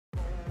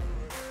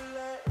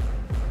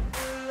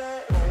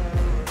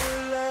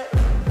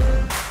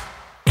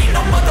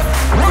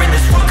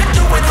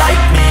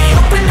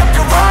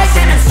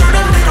insert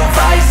a little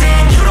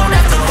rising. You don't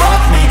have to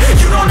love me,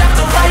 you don't have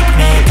to like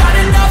me. Got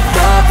enough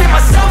love in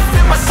myself,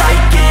 in my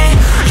psyche.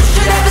 You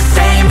should have the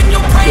same in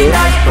your brain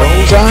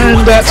nightly.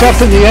 And that's up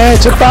in the air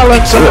to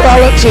balance, and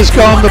balance has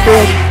gone the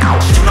ball.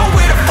 You know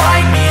where to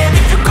find me, and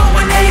if you're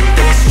going hate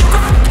this, you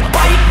can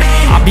bite me.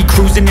 I'll be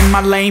cruising in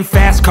my lane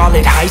fast, call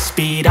it high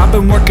speed. I've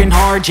been working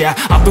hard, yeah,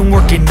 I've been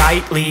working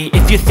nightly.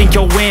 If you think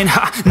you'll win,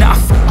 ha, not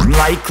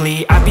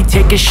likely. I be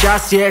taking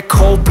shots, yeah,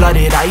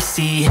 cold-blooded,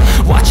 icy.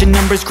 Watching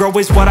numbers grow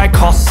is what I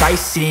call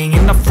sightseeing.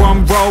 In the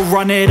front row,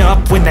 run it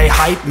up when they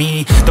hype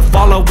me. The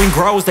following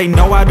grows, they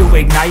know how to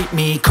ignite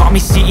me. Call me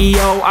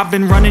CEO, I've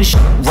been running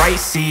right,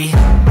 see.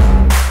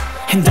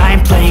 And I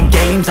ain't playing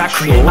games, I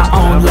create my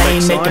own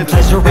lane, making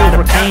pleasure out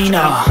of pain,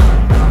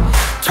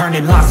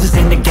 turning losses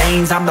into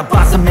gains. I'm the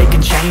boss, I'm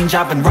making change.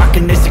 I've been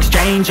rocking this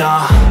exchange,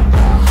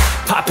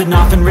 popping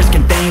off and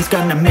risking things.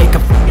 Gonna make a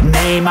f***ing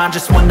name. I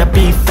just wanna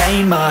be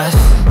famous,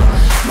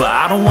 but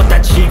I don't want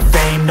that cheap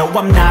fame. No,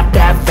 I'm not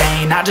that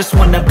vain. I just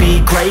wanna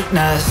be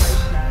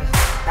greatness.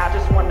 I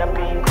just wanna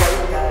be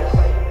greatness.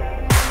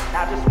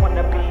 I just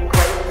wanna be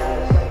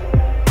greatness.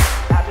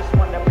 I just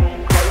wanna be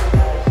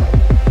greatness.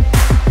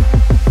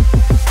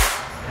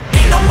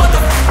 Ain't no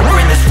motherfucker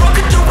in this world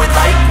could do it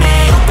like me.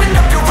 Open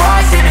up your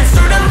eyes and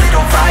insert a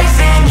little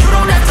rising. You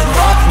don't have to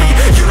love me,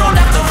 you don't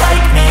have to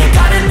like me.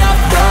 Got enough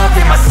love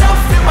in myself,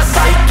 in my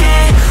psyche.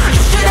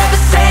 You should have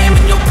the same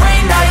in your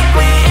brain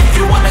nightly. If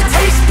you wanna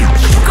taste me,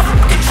 you can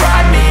fucking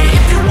try me.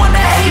 If you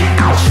wanna hate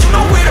me, you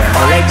know where to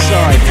find me.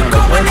 And if you're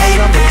going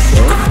hate this,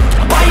 you can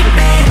bite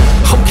me.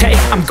 Okay,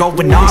 I'm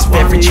going off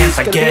every chance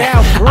I get.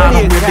 I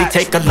don't really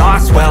take a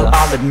loss, well,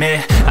 I'll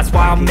admit. That's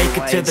why I'll make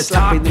it to the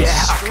top, yeah,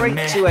 I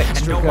commit.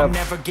 And no, I'm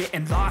never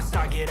getting lost,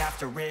 I get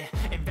after it.